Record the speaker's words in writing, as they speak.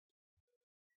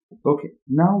Okay,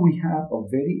 now we have a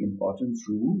very important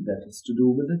rule that is to do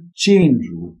with the chain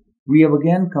rule. We have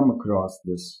again come across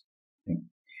this thing.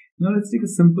 Now let's take a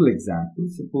simple example.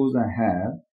 Suppose I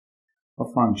have a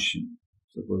function.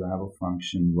 Suppose I have a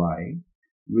function y,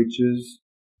 which is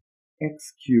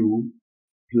x cubed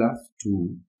plus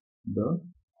 2 the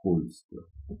whole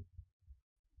square.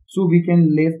 So we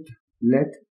can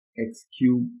let x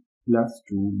cubed plus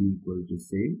 2 be equal to,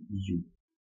 say, u.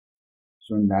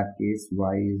 So in that case,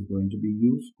 y is going to be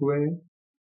u square,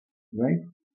 right?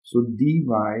 So dy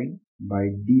by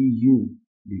du,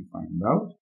 we find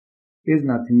out, is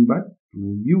nothing but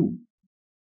 2u.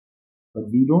 But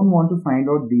we don't want to find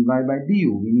out dy by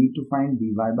du. We need to find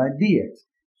dy by dx.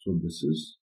 So this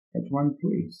is at one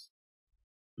place.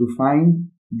 To find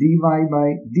dy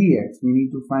by dx, we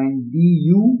need to find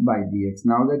du by dx.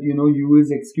 Now that you know u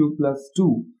is x cubed plus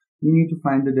 2, we need to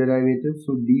find the derivative.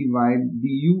 So du by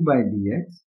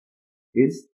dx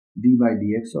is d by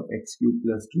dx of x cubed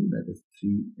plus 2, that is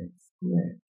 3x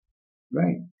squared.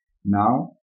 Right?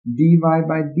 Now, dy by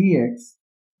dx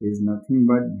is nothing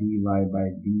but dy by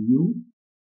du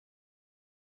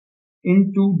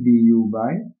into du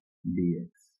by dx.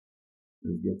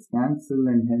 This gets cancelled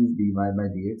and hence dy by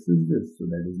dx is this. So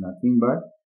that is nothing but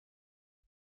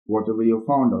whatever you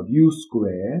found out, u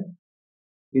square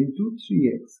into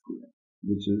 3x square,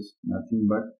 which is nothing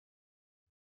but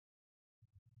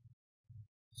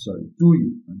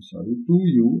 2u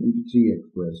into 3x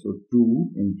square. So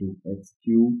 2 into x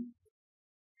cubed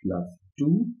plus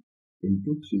 2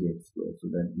 into 3x square. So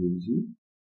that gives you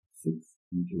 6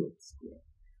 into x square.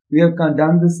 We have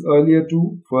done this earlier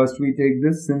too. First we take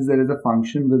this, since there is a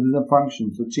function within a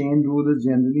function. So chain rule is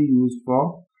generally used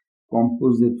for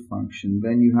composite function.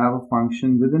 When you have a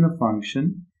function within a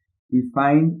function, we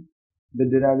find the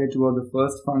derivative of the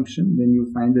first function, then you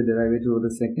find the derivative of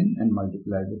the second and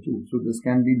multiply the two. So this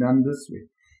can be done this way.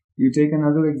 You take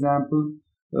another example.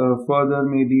 Further,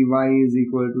 maybe y is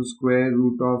equal to square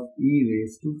root of e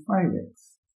raised to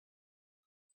 5x.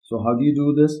 So how do you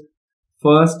do this?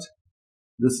 First,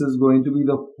 this is going to be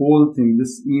the whole thing.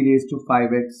 This e raised to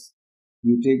 5x,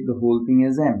 you take the whole thing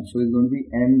as m. So it's going to be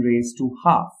m raised to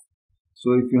half.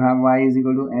 So if you have y is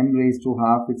equal to m raised to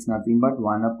half, it's nothing but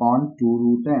 1 upon 2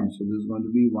 root m. So this is going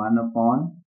to be 1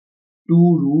 upon 2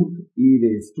 root e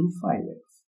raised to 5x.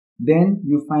 Then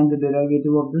you find the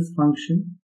derivative of this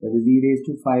function, that is e raised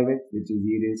to 5x, which is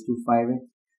e raised to 5x.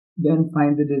 Then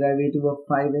find the derivative of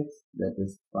 5x, that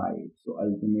is 5. So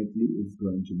ultimately it's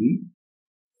going to be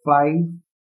 5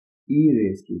 e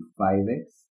raised to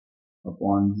 5x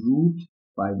upon root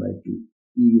 5 by 2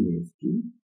 e raised to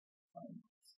 5x.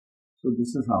 So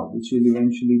this is how, which will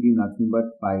eventually be nothing but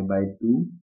 5 by 2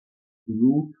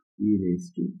 root e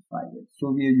raised to 5x.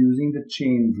 So we are using the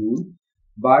chain rule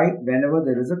by whenever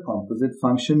there is a composite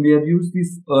function. We have used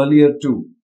this earlier too,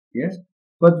 yes,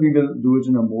 but we will do it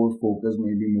in a more focused,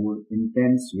 maybe more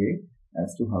intense way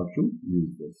as to how to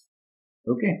use this.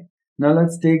 Okay, now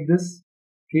let's take this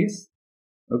case.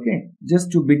 Okay,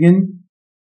 just to begin,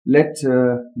 let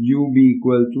u be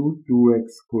equal to 2x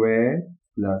squared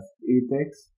plus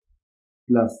 8x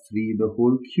plus 3 the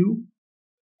whole cube.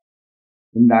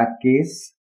 In that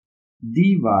case,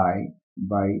 dy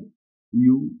by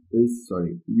u is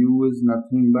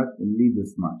nothing but only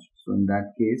this much. So in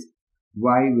that case,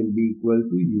 y will be equal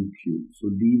to u cube. So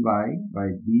dy by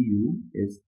du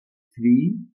is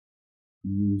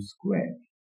 3u squared.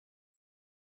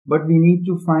 But we need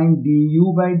to find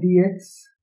du by dx.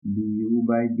 Du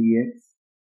by dx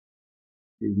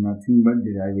is nothing but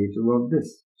derivative of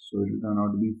this. So it will turn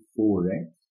out to be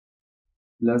 4x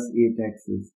plus 8x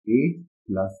is 8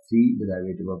 plus 3,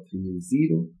 derivative of 3 is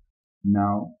 0.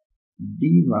 Now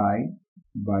dy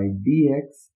by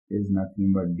dx is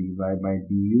nothing but dy by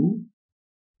du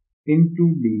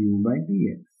into du by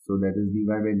dx. So that is dy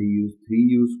by du is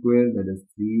 3u square, that is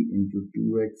 3 into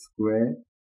 2x square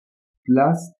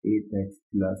plus 8x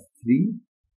plus 3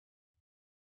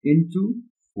 into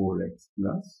 4x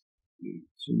plus 8.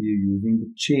 So we are using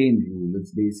the chain rule.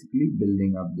 It's basically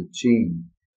building up the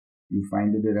chain. You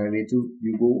find the derivative,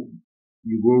 you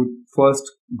go first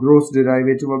gross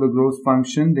derivative of the gross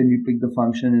function, then you pick the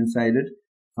function inside it,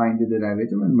 find the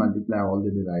derivative and multiply all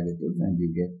the derivatives and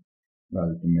you get the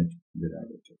ultimate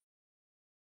derivative.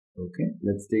 Okay,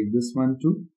 let's take this one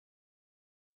too.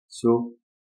 So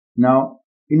now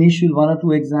initial 1 or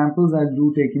 2 examples I'll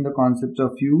do taking the concept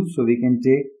of u. So we can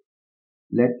take,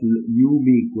 let u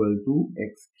be equal to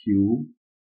x cubed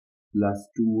plus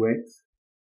 2x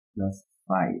plus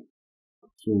 5.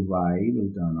 So y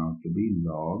will turn out to be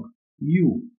log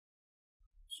u.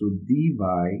 So dy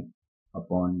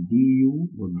upon du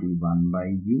would be 1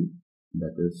 by u.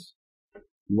 that is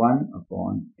 1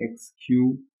 upon x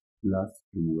cube plus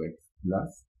 2x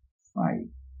plus 5.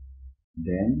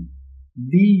 Then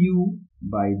du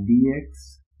by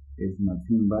dx is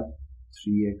nothing but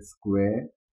 3x square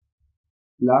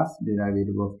plus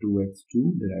derivative of 2x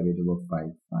 2, derivative of 5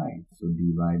 5. So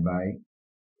dy by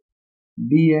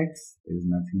dx is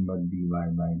nothing but dy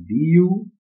by du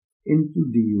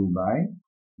into du by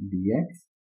dx,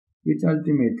 which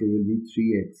ultimately will be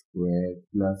 3x square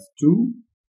plus 2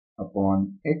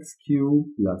 upon x cube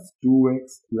plus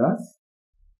 2x plus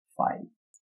 5.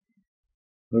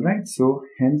 Alright, so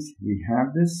hence we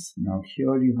have this. Now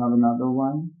here you have another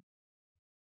one.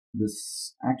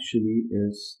 This actually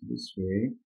is this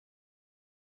way.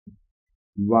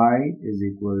 Y is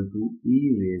equal to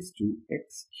e raised to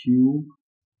x cube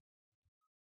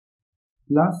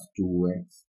plus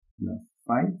 2x plus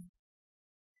 5.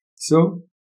 So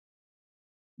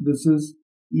this is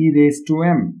e raised to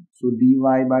m. So dy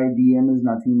by dm is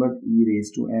nothing but e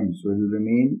raised to m. So it will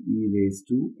remain e raised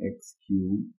to x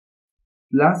cube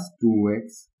plus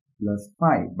 2x plus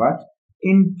 5, but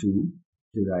into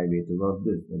derivative of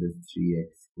this, that is 3x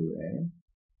square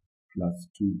plus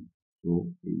 2. So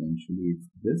eventually it's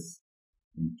this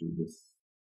into this.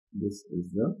 This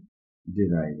is the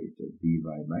derivative, dy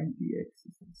by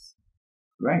dx.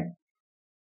 Right.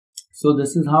 So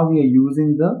this is how we are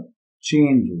using the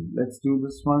chain rule. Let's do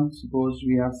this one. Suppose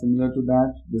we have similar to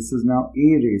that. This is now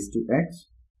a raised to x.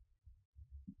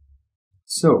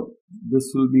 So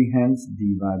this will be hence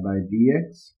dy by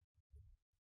dx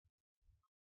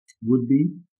would be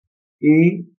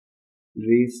a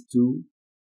raised to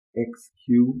x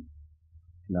cube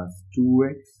plus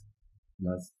 2x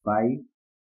plus 5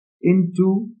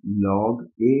 into log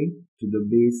a to the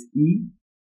base e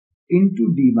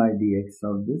into d by dx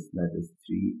of this, that is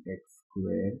 3x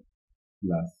square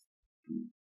plus 2.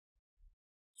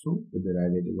 So the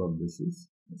derivative of this is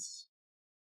this.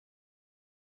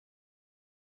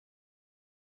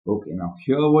 Okay, now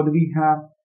here what do we have?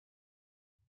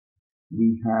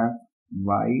 We have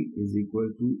y is equal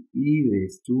to e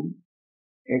raised to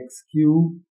x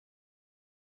cube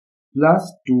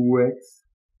plus 2x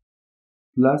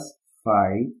plus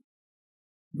 5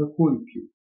 the whole cube.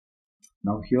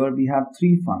 Now here we have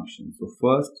three functions. So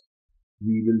first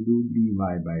we will do dy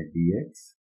by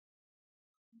dx.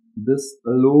 This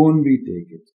alone we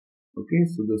take it. Okay,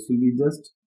 so this will be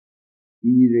just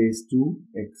e raised to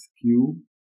x cube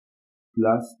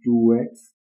plus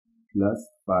 2x plus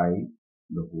 5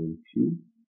 the whole cube.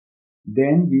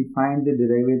 Then we find the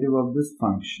derivative of this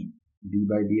function d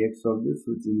by dx of this,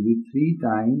 which will be 3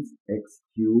 times x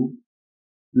cube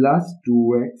plus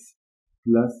 2x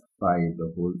plus 5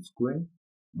 the whole square.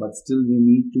 But still we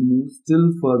need to move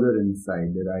still further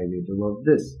inside, derivative of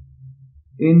this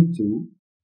into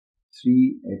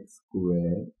 3x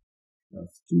square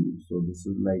plus 2. So this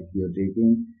is like we are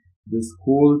taking this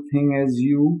whole thing as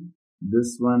u,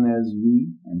 this one as v,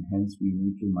 and hence we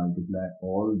need to multiply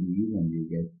all these and we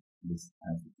get this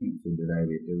as a thing. So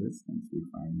derivative is, hence we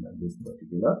find that this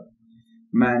particular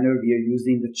manner we are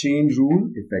using the chain rule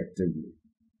effectively.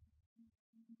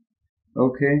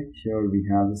 Okay, here we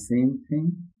have the same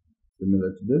thing,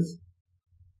 similar to this.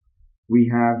 We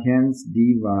have hence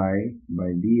dy by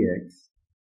dx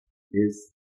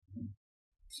is,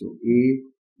 so a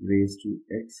raised to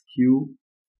x cube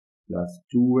plus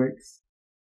 2x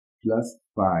plus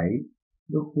 5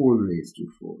 the whole raised to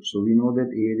 4. So we know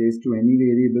that a raised to any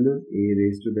variable is a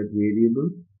raised to that variable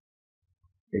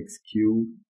x cube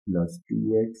plus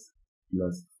 2x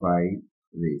plus 5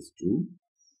 raised to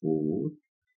 4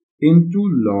 into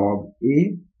log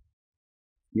a,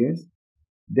 yes,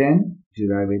 then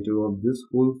derivative of this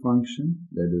whole function,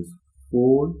 that is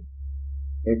 4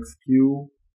 x cube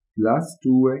plus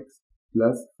 2x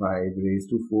plus 5 raised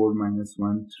to 4 minus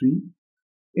 1 3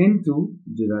 into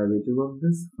derivative of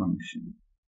this function,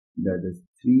 that is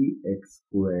 3x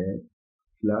square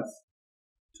plus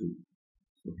 2.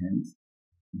 So hence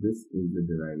this is the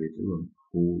derivative of the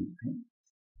whole thing.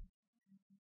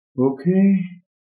 Okay,